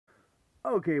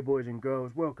Okay, boys and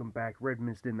girls, welcome back.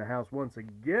 Redmissed in the house once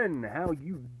again. How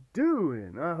you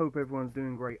doing? I hope everyone's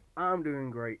doing great. I'm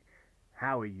doing great.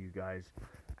 How are you guys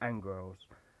and girls?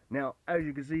 Now, as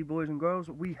you can see, boys and girls,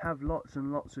 we have lots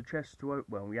and lots of chests to open.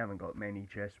 Well, we haven't got many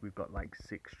chests. We've got like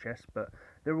 6 chests, but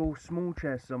they're all small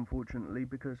chests, unfortunately,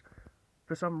 because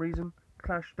for some reason,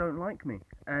 Clash don't like me,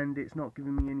 and it's not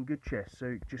giving me any good chests, so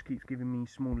it just keeps giving me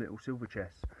small little silver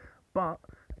chests. But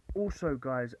also,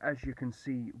 guys, as you can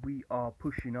see, we are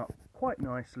pushing up quite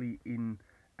nicely in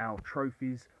our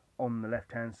trophies on the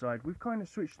left hand side. We've kind of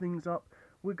switched things up.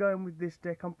 We're going with this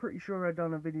deck. I'm pretty sure I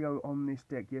done a video on this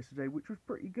deck yesterday, which was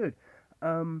pretty good.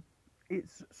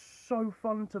 It's so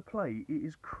fun to play. It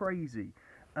is crazy.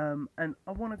 And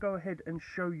I want to go ahead and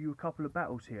show you a couple of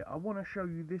battles here. I want to show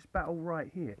you this battle right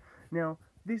here. Now,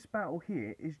 this battle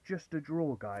here is just a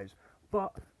draw, guys,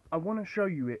 but I want to show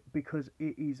you it because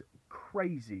it is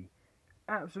crazy.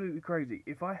 Absolutely crazy.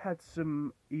 If I had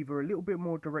some, either a little bit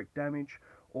more direct damage,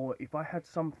 or if I had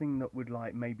something that would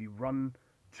like maybe run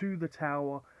to the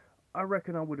tower, I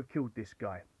reckon I would have killed this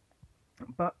guy.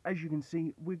 But as you can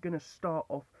see, we're going to start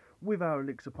off with our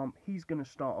elixir pump. He's going to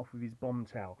start off with his bomb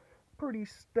tower. Pretty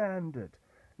standard.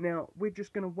 Now, we're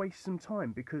just going to waste some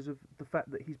time because of the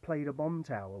fact that he's played a bomb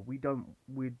tower.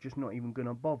 We're just not even going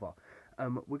to bother.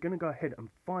 We're going to go ahead and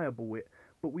fireball it,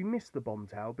 but we missed the bomb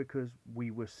tower because we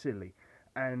were silly.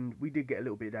 And we did get a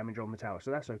little bit of damage on the tower,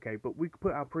 so that's okay. But we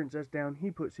put our princess down,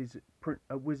 he puts his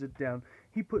wizard down,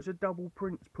 he puts a double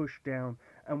prince push down,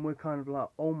 and we're kind of like,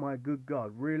 oh my good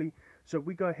god, really? So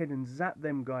we go ahead and zap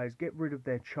them guys, get rid of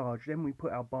their charge, then we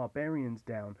put our barbarians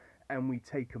down, and we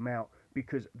take them out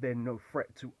because they're no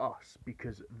threat to us,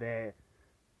 because they're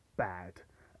bad.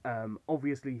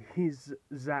 Obviously his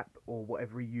zap or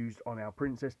whatever he used on our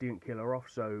princess didn't kill her off,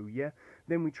 so yeah.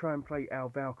 Then we try and play our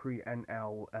Valkyrie and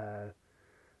our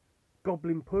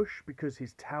Goblin push because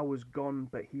his tower's gone,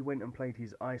 but he went and played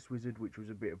his Ice Wizard, which was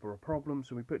a bit of a problem.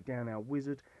 So we put down our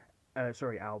wizard,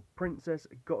 our princess.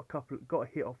 Got a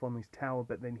hit off on his tower,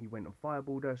 but then he went and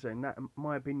fireballed her. So in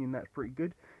my opinion, that's pretty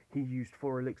good. He used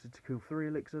 4 elixir to kill 3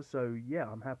 elixir. So yeah,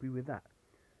 I'm happy with that.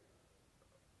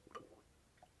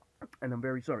 And I'm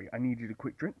very sorry, I needed a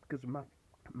quick drink because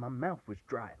my mouth was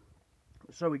dry.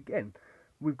 So again,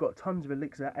 we've got tons of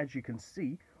elixir. As you can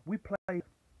see, we play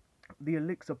the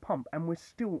elixir pump and we're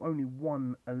still only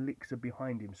 1 elixir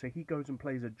behind him, so he goes and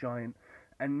plays a giant,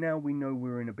 and now we know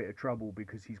we're in a bit of trouble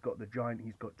because he's got the giant,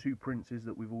 he's got 2 princes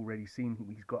that we've already seen,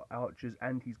 he's got archers,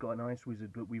 and he's got an ice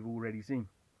wizard that we've already seen.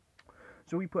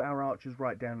 So we put our archers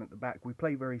right down at the back. We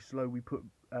play very slow. We put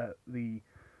the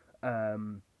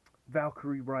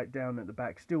Valkyrie right down at the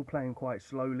back, still playing quite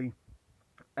slowly,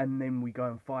 and then we go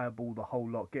and fireball the whole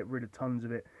lot, get rid of tons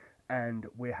of it, and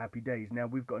we're happy days. Now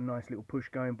we've got a nice little push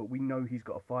going, but we know he's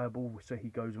got a fireball, so he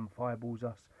goes and fireballs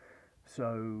us.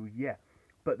 So yeah,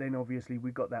 but then obviously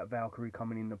we got that Valkyrie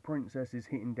coming in. The princess is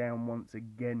hitting down once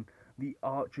again. The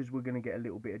archers were going to get a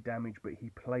little bit of damage, but he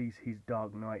plays his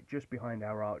Dark Knight just behind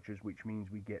our archers, which means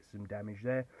we get some damage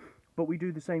there. But we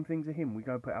do the same thing to him. We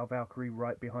go put our Valkyrie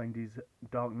right behind his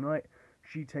Dark Knight.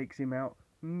 She takes him out,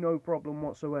 no problem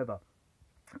whatsoever.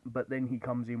 But then he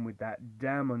comes in with that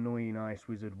damn annoying Ice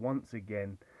Wizard once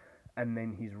again, and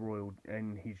then his Royal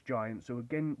and his Giant. So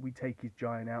again, we take his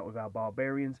Giant out with our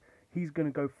Barbarians. He's going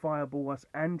to go fireball us,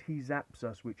 and he zaps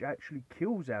us, which actually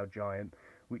kills our Giant,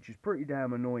 which is pretty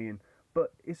damn annoying.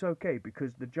 But it's okay,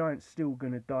 because the Giant's still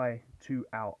going to die to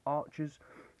our Archers.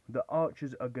 The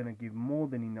Archers are going to give more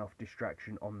than enough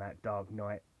distraction on that Dark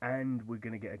Knight, and we're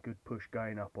going to get a good push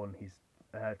going up on his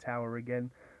tower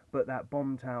again. But that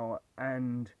bomb tower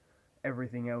and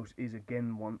everything else is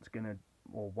once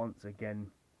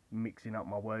again, mixing up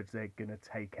my words, they're going to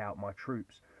take out my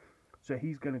troops. So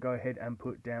he's going to go ahead and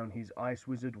put down his Ice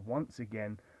Wizard once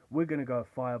again. We're going to go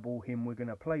fireball him. We're going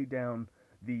to play down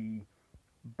the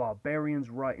Barbarians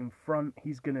right in front.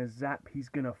 He's going to zap. He's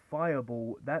going to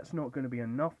fireball. That's not going to be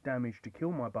enough damage to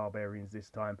kill my Barbarians this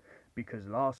time, because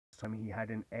last time he had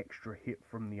an extra hit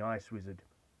from the Ice Wizard.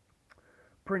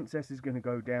 Princess is going to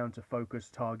go down to focus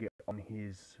target on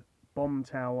his bomb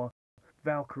tower.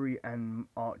 Valkyrie and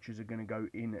archers are going to go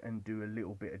in and do a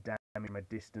little bit of damage from a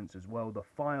distance as well. The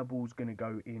fireball's going to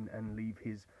go in and leave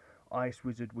his Ice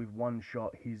Wizard with 1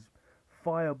 shot. His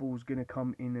fireball's going to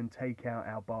come in and take out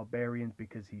our barbarians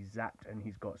because he's zapped and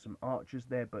he's got some archers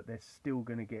there, but they're still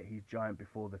going to get his giant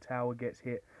before the tower gets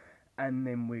hit. And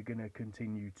then we're going to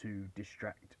continue to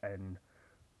distract and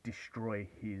destroy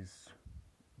his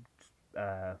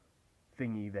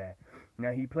thingy there.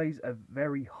 Now he plays a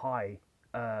very high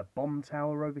bomb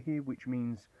tower over here, which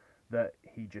means that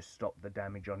he just stopped the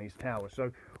damage on his tower.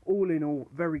 So all in all,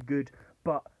 very good,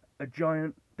 but a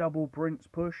giant double prince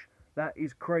push. That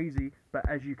is crazy, but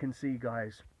as you can see,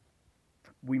 guys,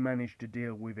 we managed to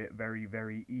deal with it very,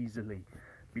 very easily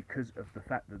because of the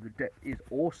fact that the deck is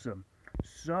awesome.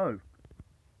 So,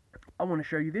 I want to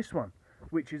show you this one,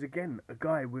 which is again a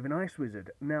guy with an ice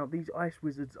wizard. Now, these ice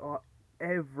wizards are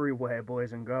everywhere,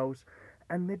 boys and girls,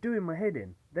 and they're doing my head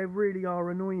in. They really are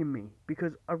annoying me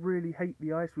because I really hate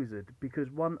the ice wizard because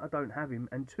one, I don't have him,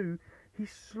 and two, he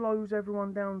slows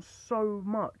everyone down so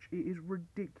much. It is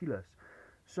ridiculous.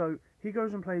 So he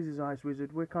goes and plays his ice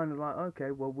wizard. We're kind of like,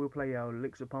 okay, well, we'll play our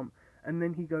elixir pump, and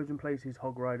then he goes and plays his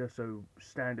hog rider. So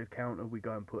standard counter, we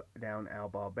go and put down our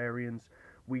barbarians.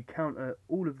 We counter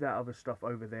all of that other stuff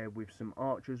over there with some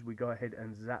archers. We go ahead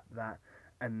and zap that,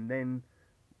 and then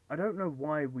I don't know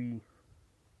why we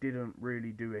didn't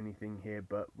really do anything here,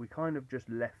 but we kind of just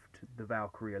left the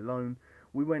Valkyrie alone.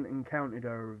 We went and countered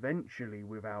her eventually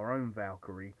with our own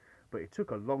Valkyrie, but it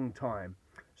took a long time.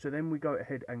 So then we go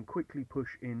ahead and quickly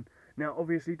push in. Now,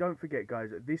 obviously, don't forget, guys,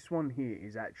 that this one here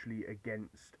is actually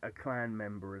against a clan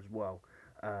member as well.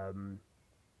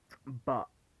 But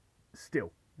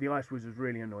still, the ice wizard's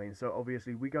really annoying. So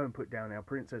obviously, we go and put down our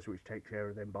princess, which takes care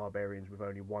of them barbarians with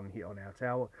only one hit on our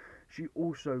tower. She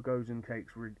also goes and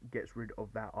gets rid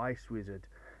of that ice wizard.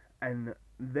 And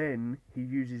then he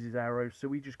uses his arrows, so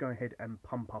we just go ahead and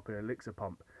pump up an elixir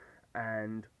pump.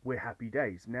 And we're happy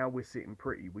days. Now we're sitting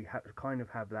pretty. We kind of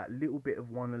have that little bit of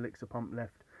one elixir pump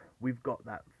left. We've got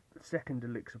that second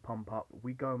elixir pump up.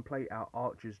 We go and play our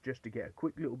archers just to get a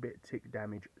quick little bit of tick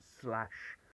damage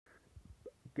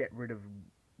 / get rid of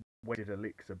wasted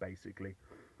elixir, basically.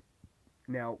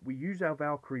 Now we use our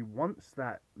Valkyrie once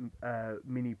that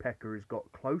mini P.E.K.K.A. has got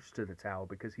close to the tower,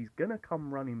 because he's gonna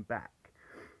come running back,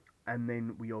 and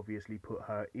then we obviously put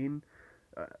her in.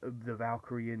 The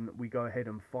Valkyrie in, we go ahead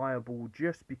and fireball.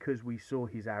 Just because we saw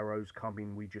his arrows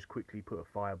coming, we just quickly put a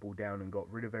fireball down and got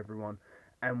rid of everyone,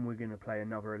 and we're going to play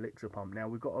another elixir pump. Now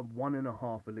we've got a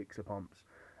 1.5 elixir pumps.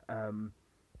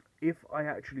 If I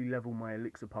actually level my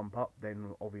elixir pump up,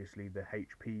 then obviously the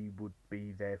HP would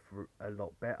be there for a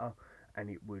lot better, and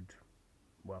it would,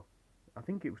 well, I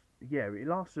think it was, yeah, it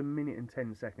lasts a minute and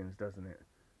 10 seconds, doesn't it?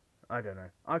 I don't know,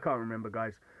 I can't remember,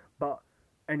 guys, but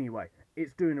anyway,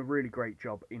 it's doing a really great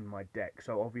job in my deck.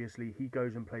 So obviously he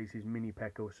goes and plays his mini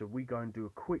P.E.K.K.A. So we go and do a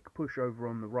quick push over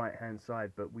on the right hand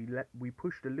side, but we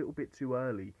pushed a little bit too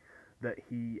early that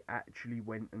he actually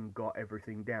went and got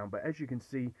everything down. But as you can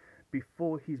see,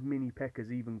 before his mini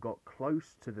P.E.K.K.A's even got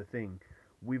close to the thing,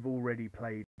 we've already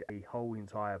played a whole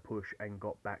entire push and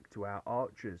got back to our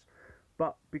archers.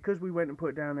 But because we went and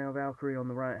put down our Valkyrie on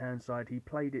the right hand side, he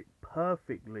played it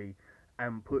perfectly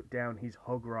and put down his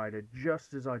hog rider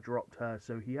just as I dropped her,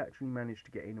 so he actually managed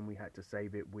to get in, and we had to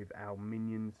save it with our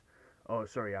minions, oh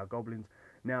sorry, our goblins.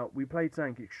 Now we played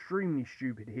something extremely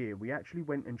stupid here. We actually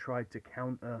went and tried to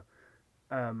counter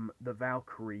the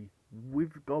Valkyrie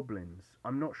with goblins.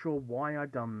 I'm not sure why I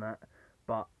done that,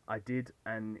 but I did,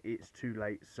 and it's too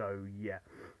late. So yeah,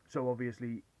 so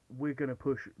obviously we're gonna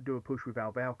do a push with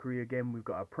our Valkyrie again. We've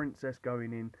got a princess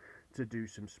going in to do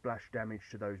some splash damage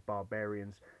to those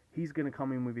barbarians. He's going to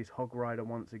come in with his hog rider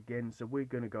once again, so we're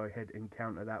going to go ahead and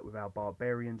counter that with our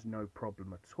barbarians, no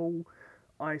problem at all.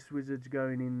 Ice wizard's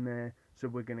going in there, so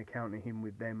we're going to counter him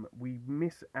with them. We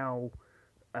miss our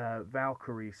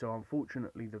Valkyrie, so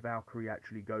unfortunately the Valkyrie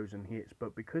actually goes and hits,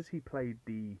 but because he played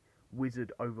the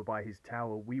wizard over by his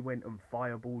tower, we went and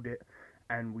fireballed it,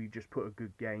 and we just put a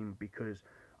good game, because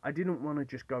I didn't want to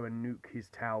just go and nuke his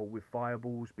tower with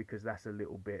fireballs, because that's a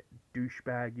little bit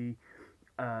douchebaggy.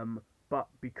 But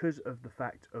because of the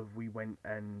fact of we went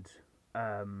and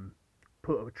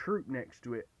put a troop next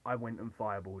to it, I went and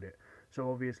fireballed it.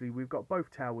 So obviously we've got both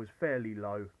towers fairly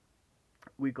low.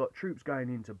 We've got troops going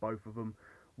into both of them.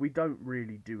 We don't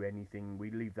really do anything.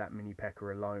 We leave that mini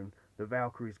P.E.K.K.A. alone. The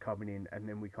Valkyrie's coming in, and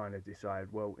then we kind of decide,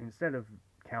 well, instead of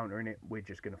countering it, we're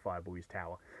just going to fireball his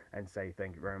tower and say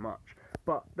thank you very much.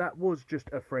 But that was just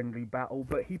a friendly battle,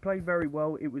 but he played very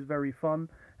well. It was very fun,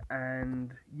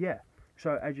 and yeah.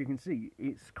 So as you can see,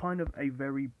 it's kind of a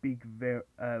very big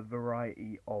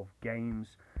variety of games.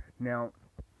 Now,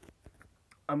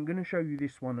 I'm going to show you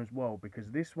this one as well,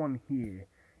 because this one here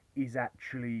is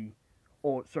actually,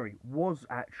 was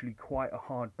actually quite a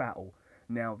hard battle.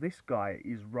 Now, this guy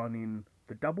is running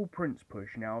the double prince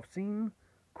push. Now, I've seen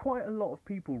quite a lot of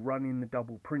people running the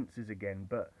double princes again,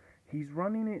 but he's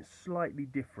running it slightly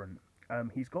different.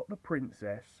 He's got the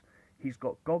princess, he's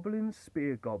got goblins,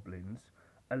 spear goblins,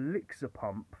 elixir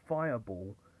pump,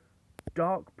 fireball,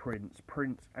 dark prince,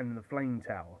 and the flame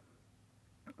tower.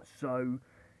 So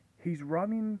he's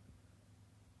running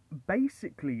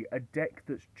basically a deck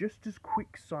that's just as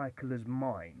quick cycle as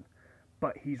mine,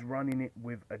 but he's running it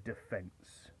with a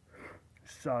defense.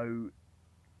 So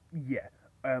yeah,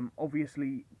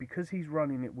 obviously because he's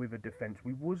running it with a defense,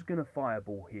 we was gonna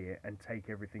fireball here and take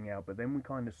everything out, but then we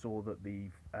kind of saw that the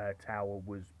tower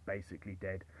was basically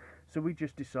dead, so we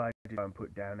just decided to go and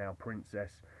put down our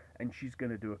princess, and she's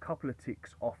gonna do a couple of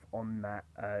ticks off on that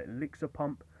elixir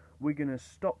pump. We're gonna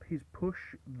stop his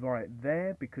push right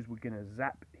there because we're gonna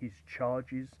zap his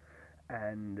charges,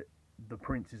 and the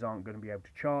princes aren't going to be able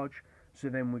to charge. So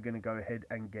then we're going to go ahead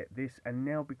and get this, and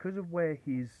now because of where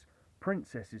his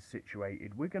princess is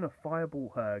situated, we're going to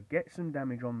fireball her, get some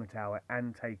damage on the tower,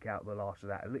 and take out the last of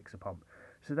that elixir pump.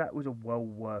 So that was a well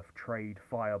worth trade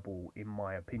fireball in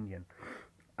my opinion,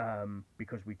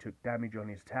 because we took damage on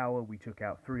his tower, we took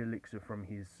out 3 elixir from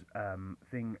his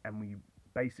thing, and we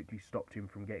basically stopped him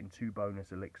from getting 2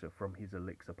 bonus elixir from his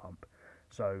elixir pump.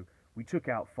 So we took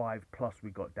out 5 plus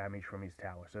we got damage from his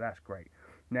tower, so that's great.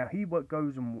 Now he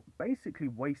goes and basically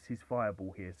wastes his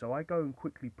fireball here, so I go and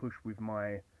quickly push with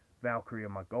my Valkyrie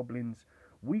and my goblins.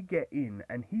 We get in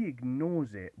and he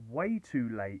ignores it way too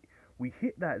late. We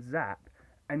hit that zap,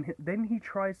 and then he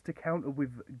tries to counter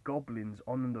with goblins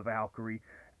on the Valkyrie,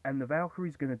 and the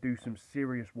Valkyrie's going to do some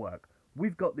serious work.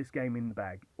 We've got this game in the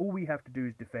bag. All we have to do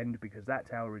is defend, because that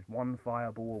tower is 1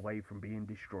 fireball away from being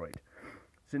destroyed.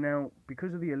 So now,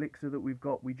 because of the elixir that we've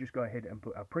got, we just go ahead and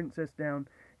put our princess down.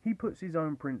 He puts his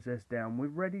own princess down. We're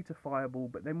ready to fireball,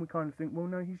 but then we kind of think, well,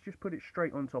 no, he's just put it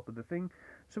straight on top of the thing.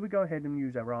 So we go ahead and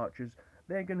use our archers.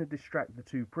 They're going to distract the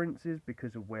 2 princes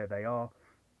because of where they are.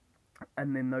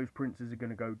 And then those princes are going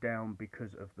to go down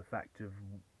because of the fact of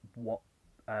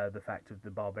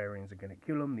the barbarians are going to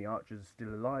kill them. The archers are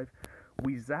still alive.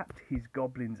 We zapped his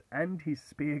goblins and his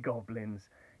spear goblins.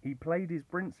 He played his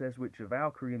princess, which the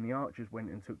Valkyrie and the archers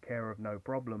went and took care of, no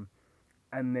problem.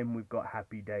 And then we've got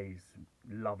happy days.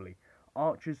 Lovely.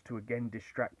 Archers to again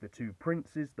distract the 2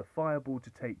 princes. The fireball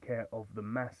to take care of the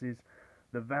masses.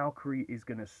 The Valkyrie is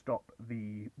going to stop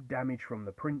the damage from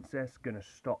the princess. Going to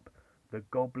stop the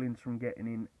goblins from getting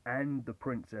in. And the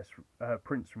prince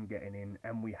from getting in.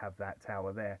 And we have that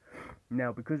tower there.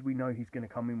 Now, because we know he's going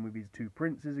to come in with his 2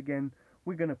 princes again,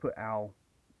 we're going to put our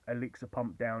elixir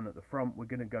pump down at the front. We're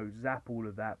going to go zap all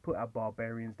of that, put our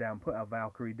barbarians down, put our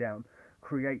Valkyrie down,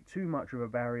 create too much of a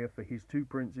barrier for his 2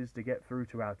 princes to get through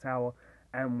to our tower,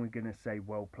 and we're going to say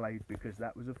well played, because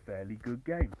that was a fairly good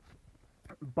game.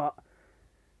 But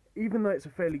even though it's a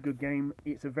fairly good game,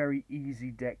 it's a very easy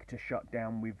deck to shut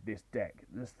down with this deck.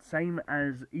 The same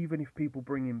as even if people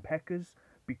bring in P.E.K.K.A.s,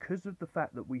 because of the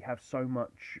fact that we have so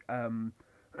much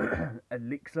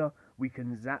elixir, we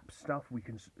can zap stuff. We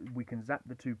can zap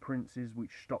the 2 princes,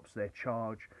 which stops their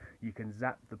charge. You can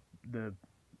zap the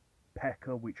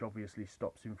P.E.K.K.A., which obviously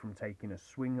stops him from taking a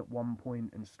swing at one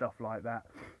point and stuff like that.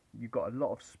 You've got a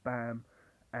lot of spam,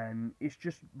 and it's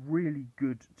just really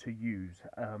good to use.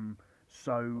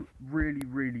 So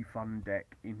really fun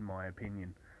deck in my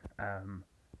opinion.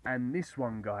 And this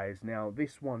one, guys, now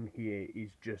this one here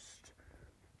is just,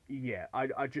 yeah,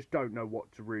 I just don't know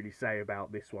what to really say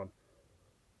about this one.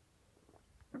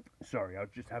 Sorry, I was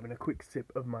just having a quick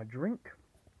sip of my drink.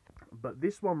 But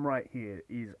this one right here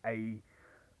is a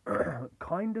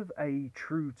kind of a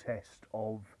true test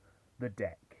of the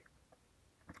deck.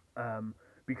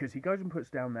 Because he goes and puts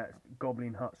down that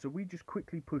goblin hut, so we just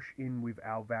quickly push in with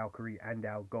our Valkyrie and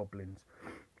our goblins.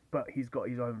 But he's got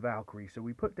his own Valkyrie, so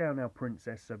we put down our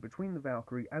princess. So between the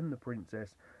Valkyrie and the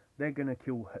princess, they're going to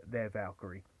kill their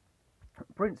Valkyrie.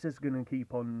 Princess is going to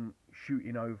keep on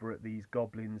shooting over at these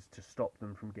goblins to stop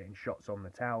them from getting shots on the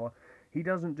tower. He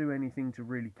doesn't do anything to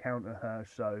really counter her,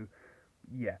 so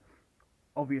yeah.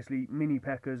 Obviously, Mini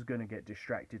P.E.K.K.A.'s going to get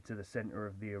distracted to the center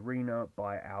of the arena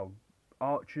by our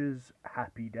archers.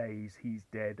 Happy days, he's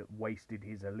dead. Wasted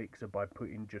his elixir by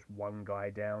putting just 1 guy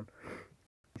down.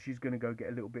 She's going to go get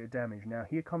a little bit of damage. Now,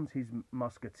 here comes his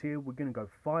musketeer. We're going to go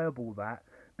fireball that,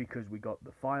 because we got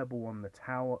the fireball on the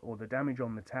tower, or the damage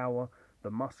on the tower,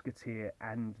 the musketeer,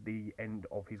 and the end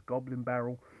of his goblin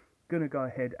barrel. Going to go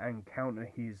ahead and counter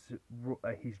his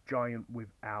giant with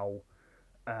our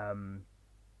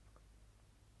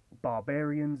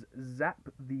barbarians. Zap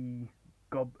the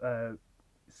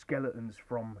skeletons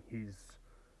from his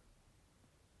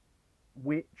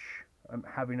witch. I'm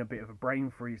having a bit of a brain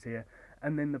freeze here.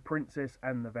 And then the princess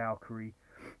and the Valkyrie,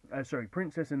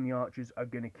 princess and the archers are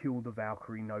going to kill the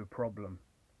Valkyrie, no problem.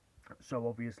 So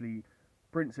obviously,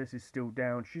 princess is still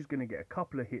down. She's going to get a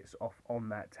couple of hits off on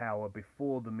that tower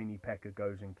before the Mini P.E.K.K.A.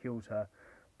 goes and kills her.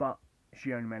 But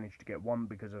she only managed to get 1,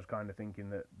 because I was kind of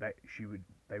thinking that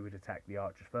they would attack the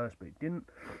archers first, but it didn't.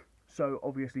 So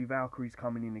obviously Valkyrie's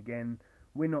coming in again.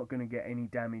 We're not going to get any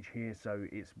damage here, so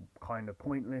it's kind of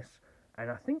pointless. And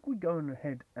I think we go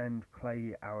ahead and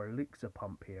play our elixir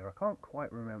pump here. I can't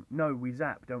quite remember. No, we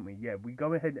zap, don't we? Yeah, we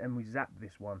go ahead and we zap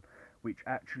this one, which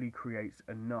actually creates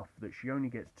enough that she only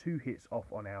gets 2 hits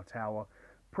off on our tower.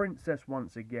 Princess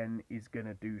once again is going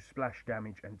to do splash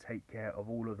damage and take care of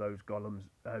all of those goblins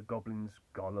that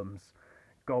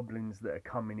are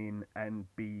coming in, and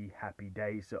be happy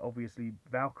days. So obviously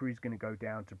Valkyrie's going to go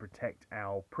down to protect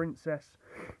our princess.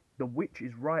 The witch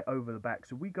is right over the back,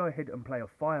 so we go ahead and play a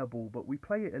fireball, but we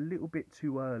play it a little bit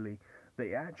too early that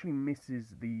it actually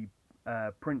misses the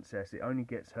princess. It only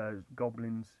gets her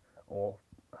goblins, or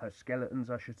her skeletons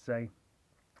I should say,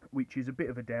 which is a bit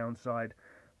of a downside,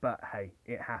 but hey,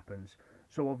 it happens.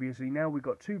 So obviously now we've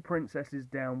got 2 princesses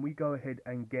down. We go ahead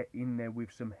and get in there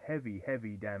with some heavy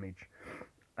damage,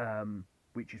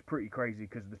 which is pretty crazy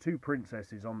because the 2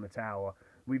 princesses on the tower.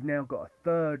 We've now got a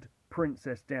 3rd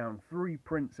princess down, 3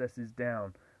 princesses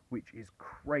down, which is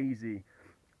crazy.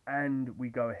 And we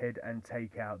go ahead and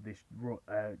take out this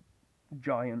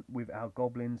giant with our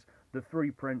goblins. The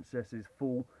 3 princesses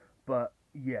fall, but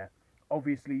yeah,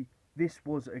 obviously this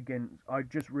was against, I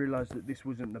just realised that this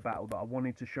wasn't the battle that I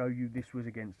wanted to show you. This was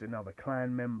against another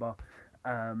clan member,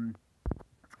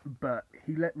 but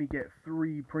he let me get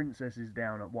 3 princesses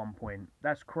down at one point.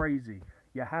 That's crazy.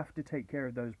 You have to take care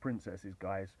of those princesses,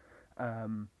 guys,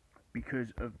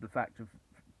 because of the fact of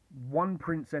 1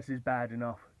 princess is bad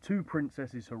enough, 2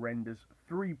 princesses horrendous,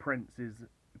 3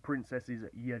 princesses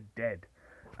you're dead.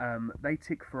 They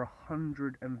tick for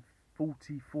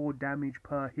 144 damage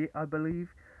per hit, I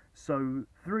believe. So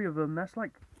 3 of them, that's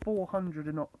like 400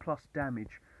 and plus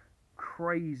damage.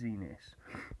 Craziness.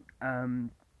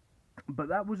 But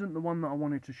that wasn't the one that I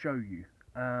wanted to show you.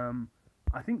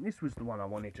 I think this was the one I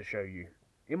wanted to show you.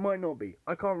 It might not be.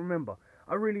 I can't remember.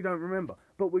 I really don't remember.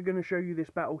 But we're going to show you this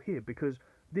battle here because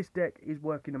this deck is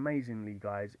working amazingly,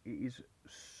 guys. It is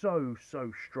so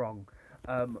strong.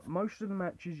 Most of the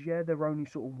matches, yeah, they're only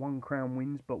sort of 1 crown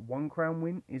wins, but 1 crown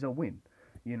win is a win.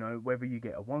 You know, whether you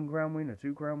get a 1 crown win, a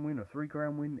 2 crown win, a 3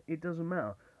 crown win, it doesn't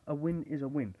matter. A win is a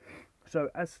win. So,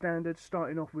 as standard,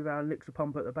 starting off with our elixir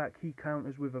pump at the back, he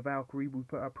counters with a Valkyrie. We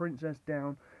put our princess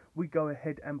down. We go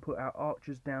ahead and put our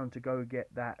archers down to go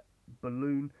get that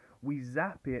balloon. We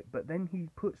zap it, but then he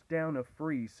puts down a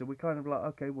freeze. So we're kind of like,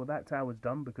 okay, well that tower's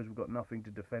done because we've got nothing to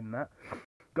defend that.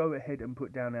 Go ahead and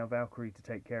put down our Valkyrie to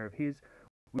take care of his.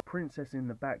 With princess in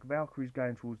the back, Valkyrie's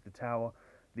going towards the tower.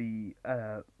 The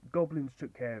goblins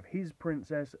took care of his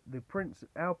princess.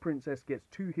 Our princess gets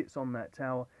 2 hits on that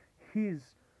tower. His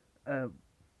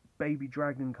baby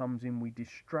dragon comes in. We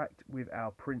distract with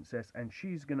our princess, and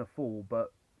she's gonna fall,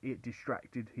 but it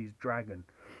distracted his dragon.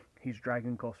 His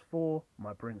dragon costs 4,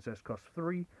 my princess costs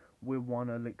 3. We're 1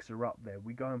 elixir up there.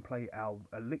 We go and play our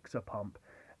elixir pump,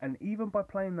 and even by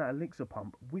playing that elixir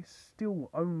pump, we're still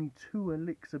only 2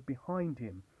 elixir behind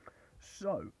him.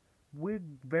 So we're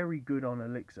very good on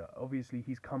elixir. Obviously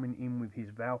he's coming in with his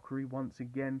Valkyrie once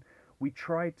again. We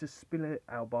tried to split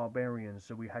our barbarians,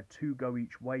 so we had 2 go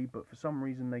each way, but for some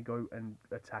reason they go and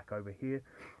attack over here.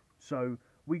 So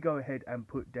we go ahead and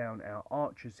put down our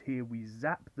archers here. We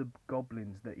zap the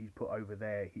goblins that he's put over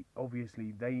there.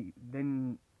 They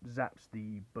then zaps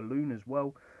the balloon as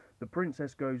well. The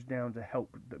princess goes down to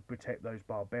help protect those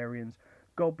barbarians.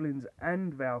 Goblins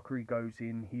and Valkyrie goes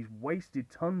in. He's wasted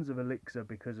tons of elixir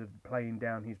because of playing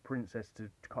down his princess to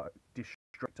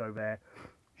distract over there.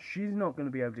 She's not going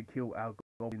to be able to kill our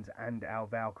goblins and our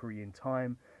Valkyrie in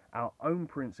time. Our own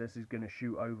princess is going to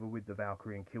shoot over with the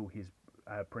Valkyrie and kill his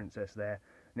princess there.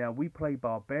 Now we play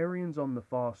barbarians on the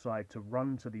far side to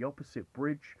run to the opposite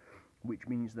bridge, which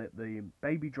means that the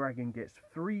baby dragon gets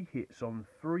 3 hits on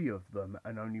 3 of them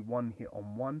and only 1 hit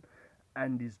on 1,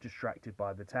 and is distracted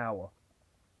by the tower.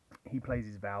 He plays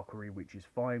his Valkyrie, which is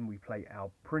fine. We play our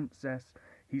princess.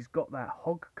 He's got that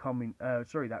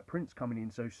that prince coming in.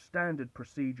 So standard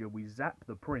procedure, we zap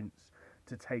the prince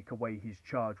to take away his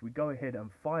charge. We go ahead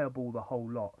and fireball the whole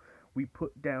lot. We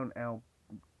put down our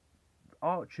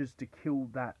archers to kill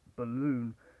that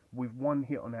balloon with 1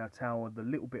 hit on our tower. The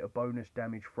little bit of bonus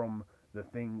damage from the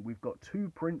thing. We've got 2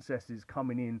 princesses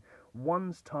coming in.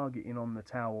 One's targeting on the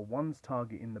tower, one's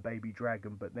targeting the baby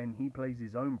dragon, but then he plays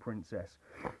his own princess.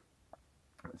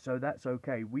 So that's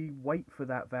okay. We wait for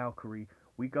that Valkyrie.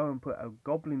 We go and put our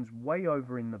goblins way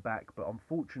over in the back, but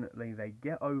unfortunately they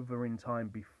get over in time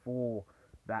before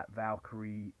that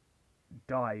Valkyrie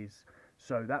dies.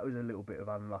 So that was a little bit of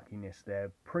unluckiness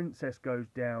there. Princess goes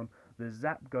down, the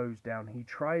zap goes down. He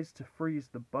tries to freeze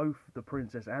both the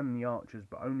princess and the archers,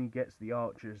 but only gets the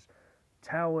archers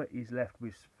tower is left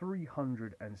with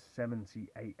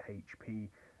 378 HP,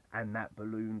 and that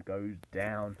balloon goes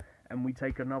down, and we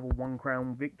take another 1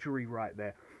 crown victory right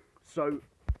there. So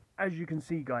as you can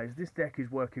see, guys, this deck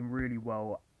is working really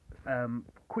well.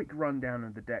 Quick rundown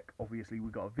of the deck. Obviously,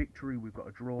 we've got a victory, we've got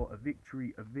a draw, a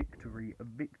victory, a victory, a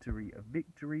victory, a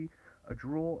victory, a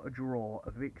draw,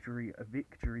 a victory, a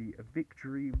victory, a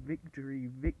victory, victory,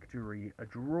 victory, a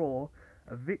draw,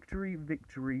 a victory,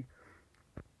 victory,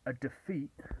 a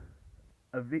defeat,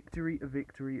 a victory, a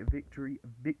victory, a victory, a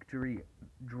victory,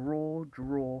 draw,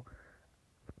 draw,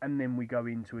 and then we go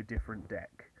into a different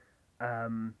deck.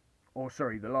 Or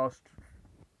sorry, the last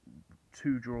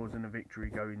 2 draws and a victory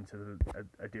go into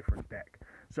a different deck.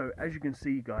 So as you can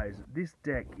see, guys, this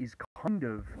deck is kind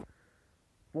of,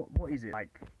 what is it,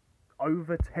 like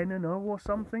over 10-0 or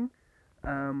something,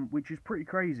 which is pretty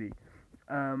crazy.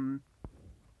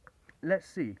 Let's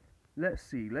see,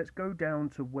 let's go down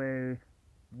to where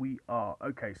we are.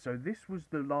 Okay, so this was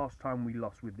the last time we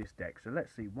lost with this deck. So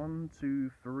let's see, 1, 2,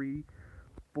 3,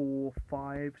 4,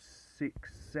 5,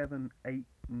 6, 7, 8,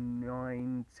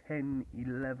 9, 10,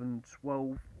 11,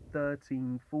 12,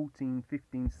 13, 14,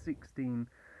 15, 16,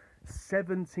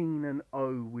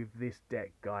 17-0 with this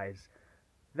deck, guys.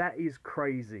 That is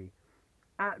crazy.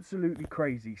 Absolutely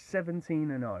crazy.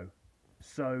 17-0.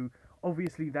 So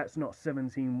obviously that's not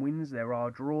 17 wins. There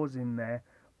are draws in there,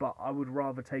 but I would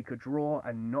rather take a draw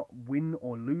and not win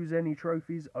or lose any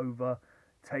trophies over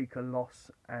take a loss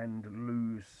and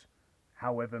lose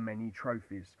however many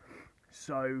trophies.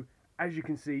 So as you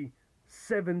can see,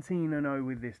 17-0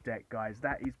 with this deck, guys.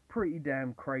 That is pretty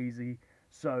damn crazy.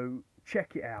 So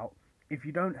check it out. If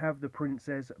you don't have the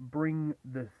princess, bring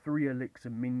the 3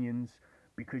 elixir minions,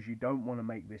 because you don't want to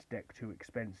make this deck too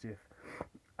expensive.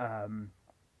 And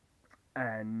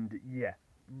yeah,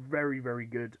 very, very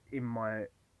good in my...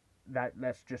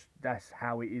 That's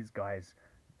how it is, guys.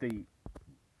 The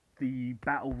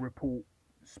battle report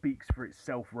speaks for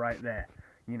itself right there.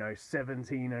 You know,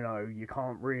 17-0. You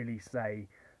can't really say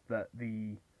that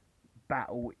the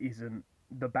battle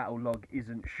log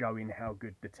isn't showing how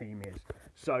good the team is.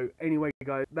 So anyway,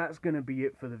 guys, that's going to be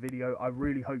it for the video. I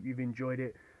really hope you've enjoyed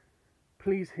it.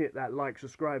 Please hit that like,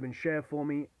 subscribe, and share for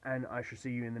me, and I shall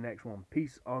see you in the next one.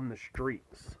 Peace on the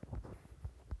streets.